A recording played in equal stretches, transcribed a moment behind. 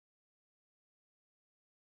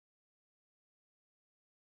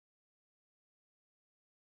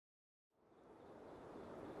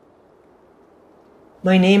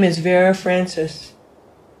My name is Vera Francis.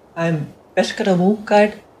 I'm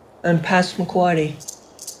Beskadamukad and Passamaquoddy.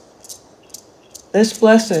 This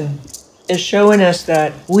blessing is showing us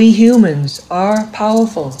that we humans are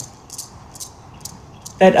powerful,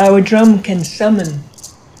 that our drum can summon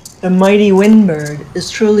the mighty windbird is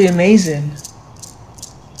truly amazing.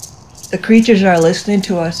 The creatures are listening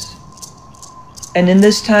to us, and in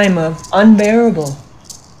this time of unbearable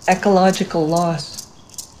ecological loss,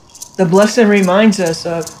 the blessing reminds us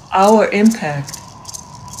of our impact,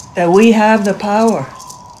 that we have the power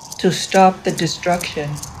to stop the destruction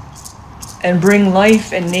and bring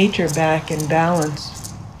life and nature back in balance.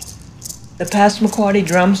 The Passamaquoddy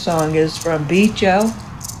Drum Song is from Beach Out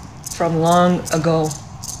from long ago.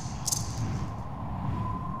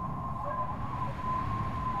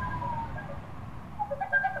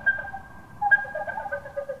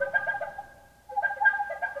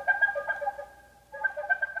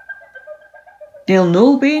 Nil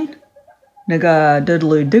nulbeen, naga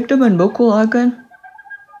dudley dictum and bokulagan,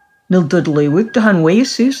 nil dudley wiktahan way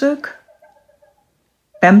susuk,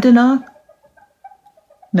 bemdana,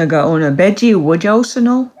 naga ona beji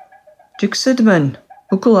wajausanal, jixidman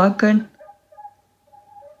bokulagan,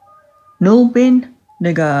 nulbeen,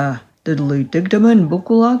 naga dudley dictum and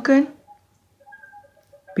bokulagan,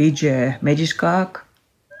 bj mejiskak,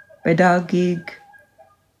 bedagig,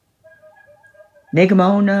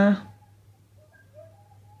 negamona,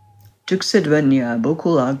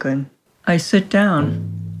 I sit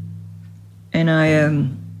down and I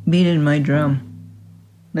am beating my drum.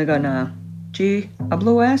 Nagana, G,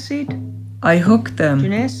 ablo acid. I hook them,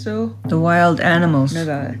 the wild animals,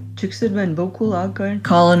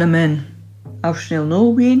 calling them in. Afshnil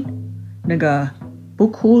nolween, naga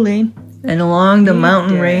bukhulin, and along the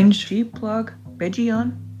mountain range,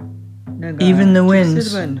 even the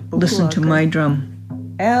winds listen to my drum.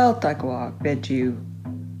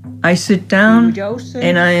 I sit down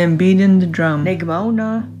and I am beating the drum.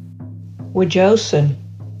 Wajausan,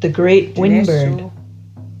 the great windbird,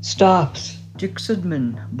 stops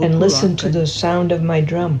and listen to the sound of my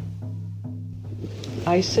drum.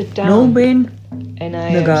 I sit down and I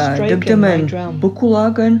am striking my drum.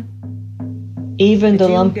 Even the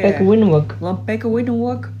lumpek winwuk,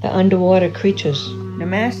 the underwater creatures,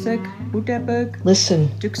 listen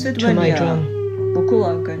to my drum.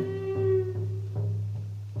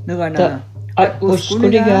 The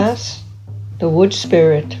Utwuskunigas, the wood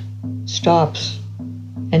spirit, stops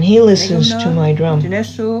and he listens to my drum.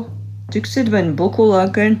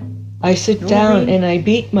 I sit down and I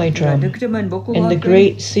beat my drum, and the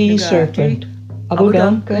great sea serpent,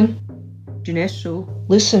 Abudamkan,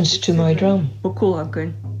 listens to my drum.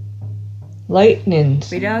 Lightnings,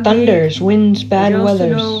 thunders, winds, bad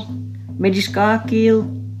weathers,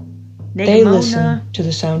 they listen to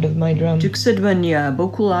the sound of my drum.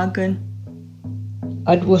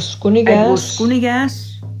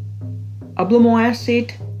 Adwuskunigas,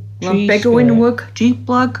 Ablamoacid, Lumpegawinwuk,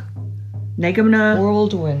 Jeeplug, Negamna,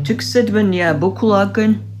 Whirlwind,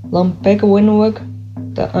 Lumpegawinwuk,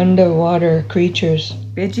 the underwater creatures,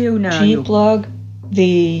 Jeeplug,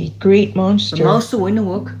 the great monster,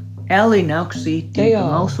 they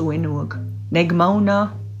all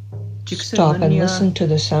stop and listen to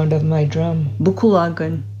the sound of my drum.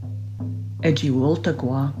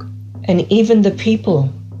 And even the people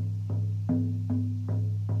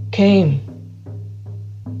came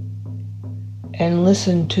and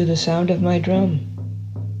listened to the sound of my drum.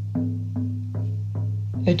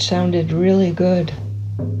 It sounded really good.